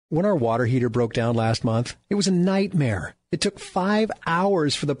When our water heater broke down last month, it was a nightmare. It took 5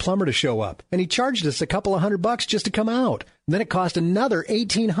 hours for the plumber to show up, and he charged us a couple of $100 just to come out. And then it cost another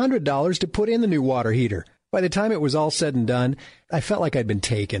 $1,800 to put in the new water heater. By the time it was all said and done, I felt like I'd been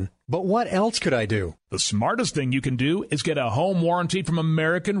taken. But what else could I do? The smartest thing you can do is get a home warranty from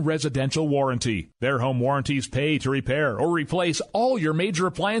American Residential Warranty. Their home warranties pay to repair or replace all your major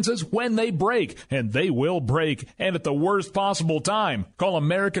appliances when they break, and they will break, and at the worst possible time. Call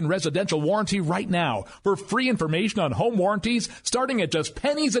American Residential Warranty right now for free information on home warranties starting at just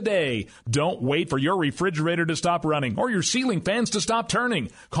pennies a day. Don't wait for your refrigerator to stop running or your ceiling fans to stop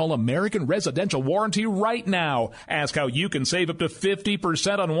turning. Call American Residential Warranty right now. Ask how you can save up to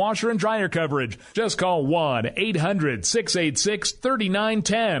 50% on washer and dryer coverage. Just call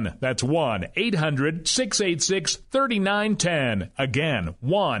 1-800-686-3910. That's 1-800-686-3910. Again,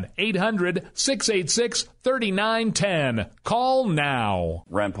 1-800-686-3910. Call now.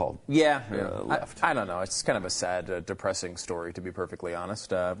 Rand Paul. Yeah. Left. I don't know. It's kind of a sad, depressing story, to be perfectly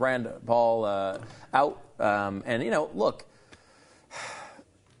honest. Rand Paul out. And, look,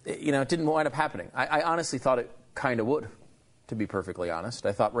 it didn't wind up happening. I honestly thought it kind of would. To be perfectly honest,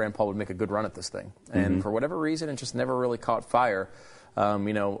 I thought Rand Paul would make a good run at this thing. And for whatever reason, it just never really caught fire.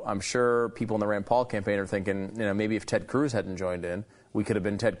 I'm sure people in the Rand Paul campaign are thinking, maybe if Ted Cruz hadn't joined in, we could have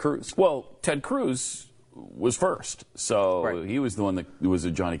been Ted Cruz. Well, Ted Cruz was first, so right. He was the one that was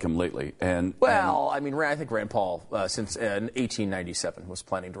a Johnny-come-lately. I think Rand Paul, since 1897, was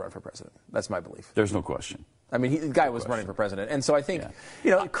planning to run for president. That's my belief. There's no question. I mean, the guy was running for president, and so I think,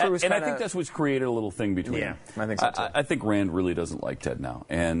 Cruz. And I think that's what's created a little thing between them. I think so too. I think Rand really doesn't like Ted now,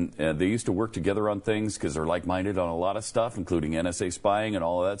 and they used to work together on things because they're like-minded on a lot of stuff, including NSA spying and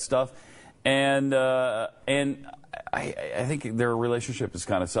all of that stuff. And I think their relationship has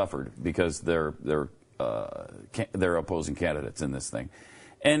kind of suffered because they're opposing candidates in this thing,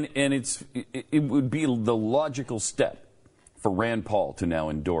 and it would be the logical step for Rand Paul to now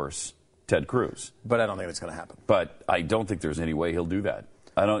endorse Ted Cruz. But I don't think it's going to happen. But I don't think there's any way he'll do that.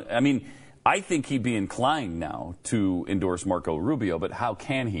 I think he'd be inclined now to endorse Marco Rubio, but how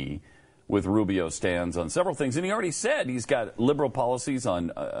can he with Rubio's stands on several things? And he already said he's got liberal policies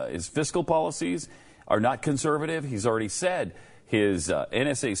on his fiscal policies are not conservative. He's already said his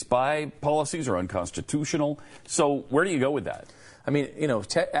NSA spy policies are unconstitutional. So where do you go with that? I mean,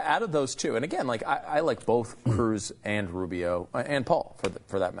 out of those two, and again, I like both Cruz and Rubio and Paul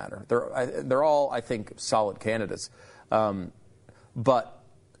for that matter. They're all, I think, solid candidates. But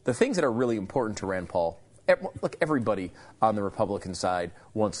the things that are really important to Rand Paul, look, everybody on the Republican side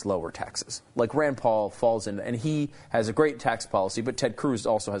wants lower taxes. Like Rand Paul falls in, and he has a great tax policy, but Ted Cruz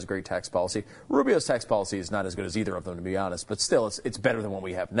also has a great tax policy. Rubio's tax policy is not as good as either of them, to be honest, but still, it's better than what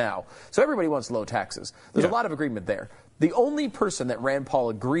we have now. So everybody wants low taxes. There's a lot of agreement there. The only person that Rand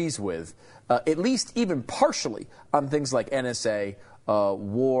Paul agrees with, at least even partially, on things like NSA,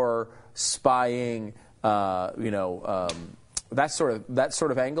 war, spying, that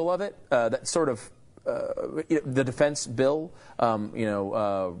sort of angle of it, that sort of the defense bill,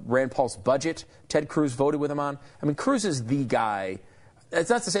 Rand Paul's budget, Ted Cruz voted with him on. I mean, Cruz is the guy. It's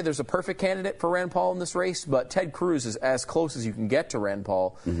not to say there's a perfect candidate for Rand Paul in this race, but Ted Cruz is as close as you can get to Rand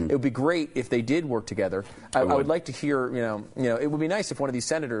Paul. It would be great if they did work together. I would like to hear, it would be nice if one of these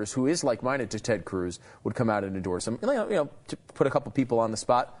senators who is like-minded to Ted Cruz would come out and endorse him. To put a couple people on the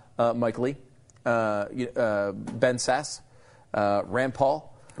spot, Mike Lee, Ben Sasse, Rand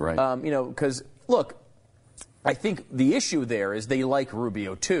Paul. Right. Because, look, I think the issue there is they like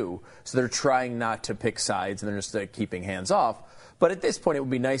Rubio, too, so they're trying not to pick sides, and they're just keeping hands off. But at this point, it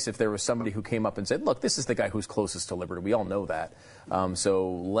would be nice if there was somebody who came up and said, look, this is the guy who's closest to liberty. We all know that.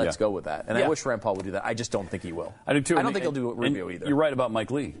 So let's go with that. And I wish Rand Paul would do that. I just don't think he will. I do, too. I don't think he'll do it Rubio either. You're right about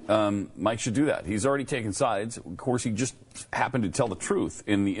Mike Lee. Mike should do that. He's already taken sides. Of course, he just happened to tell the truth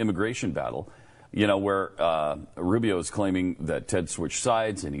in the immigration battle, where Rubio is claiming that Ted switched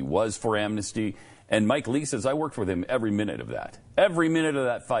sides and he was for amnesty. And Mike Lee says, I worked with him every minute of that. Every minute of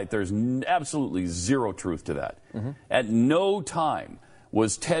that fight, there's absolutely zero truth to that. At no time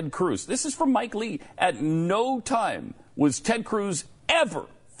was Ted Cruz, this is from Mike Lee, at no time was Ted Cruz ever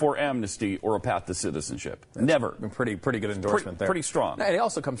for amnesty or a path to citizenship. Never. Pretty good endorsement there. Pretty strong. And it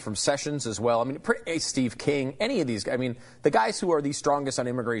also comes from Sessions as well. I mean, Steve King, any of these guys. I mean, the guys who are the strongest on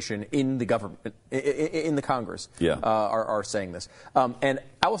immigration in the government, in the Congress, are saying this. And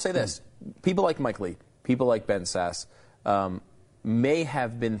I will say this. People like Mike Lee, people like Ben Sasse, may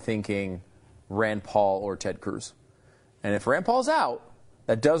have been thinking Rand Paul or Ted Cruz. And if Rand Paul's out,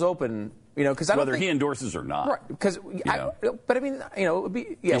 that does open, because I don't whether he endorses or not. Right, because, but I mean, it would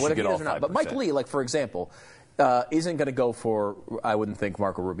be, whether he does or not. But Mike Lee, for example, isn't going to go for, I wouldn't think,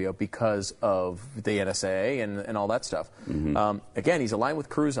 Marco Rubio because of the NSA and all that stuff. Again, he's aligned with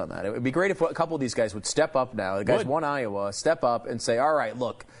Cruz on that. It would be great if a couple of these guys would step up now. The guys won Iowa, step up and say, all right,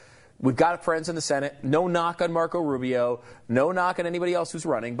 look, we've got friends in the Senate. No knock on Marco Rubio. No knock on anybody else who's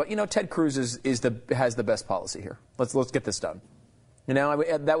running. But, Ted Cruz has the best policy here. Let's get this done.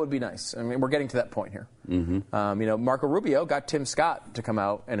 That would be nice. I mean, we're getting to that point here. Marco Rubio got Tim Scott to come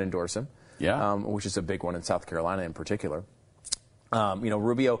out and endorse him. Yeah. Which is a big one in South Carolina in particular.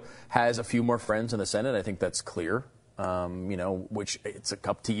 Rubio has a few more friends in the Senate. I think that's clear. Which it's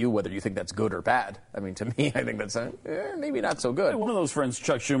up to you whether you think that's good or bad. I mean, to me, I think that's maybe not so good. One of those friends,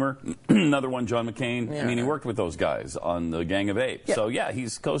 Chuck Schumer, another one, John McCain. Yeah. I mean, he worked with those guys on the Gang of Eight. Yeah. So,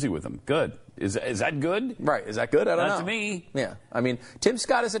 he's cozy with them. Good. Is that good? Right. Is that good? I don't know. Not to me. Yeah. I mean, Tim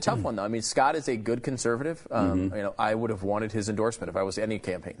Scott is a tough one, though. I mean, Scott is a good conservative. I would have wanted his endorsement if I was any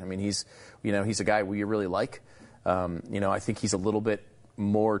campaign. I mean, he's a guy we really like. I think he's a little bit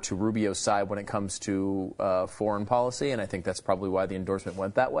more to Rubio's side when it comes to foreign policy, and I think that's probably why the endorsement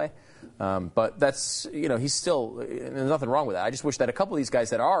went that way. But that's, he's still, there's nothing wrong with that. I just wish that a couple of these guys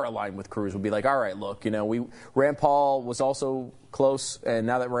that are aligned with Cruz would be like, all right, look, Rand Paul was also close, and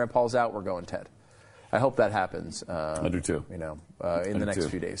now that Rand Paul's out, we're going Ted. I hope that happens. I do too. In the next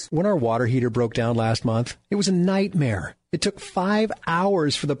few days. When our water heater broke down last month, it was a nightmare. It took 5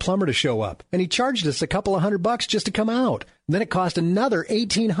 hours for the plumber to show up, and he charged us a couple of $100 just to come out. And then it cost another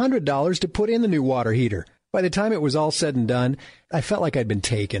 $1,800 to put in the new water heater. By the time it was all said and done, I felt like I'd been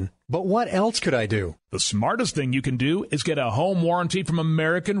taken. But what else could I do? The smartest thing you can do is get a home warranty from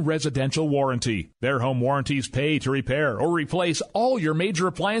American Residential Warranty. Their home warranties pay to repair or replace all your major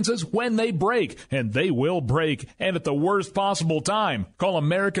appliances when they break, and they will break, and at the worst possible time. Call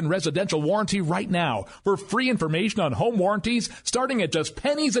American Residential Warranty right now for free information on home warranties starting at just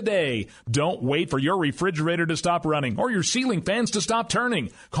pennies a day. Don't wait for your refrigerator to stop running or your ceiling fans to stop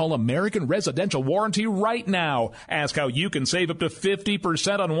turning. Call American Residential Warranty right now. Ask how you can save up to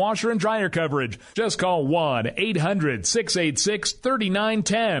 50% on washer and dryer coverage. Just call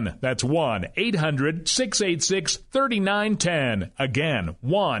 1-800-686-3910. That's 1-800-686-3910. Again,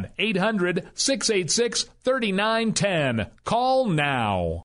 1-800-686-3910. Call now.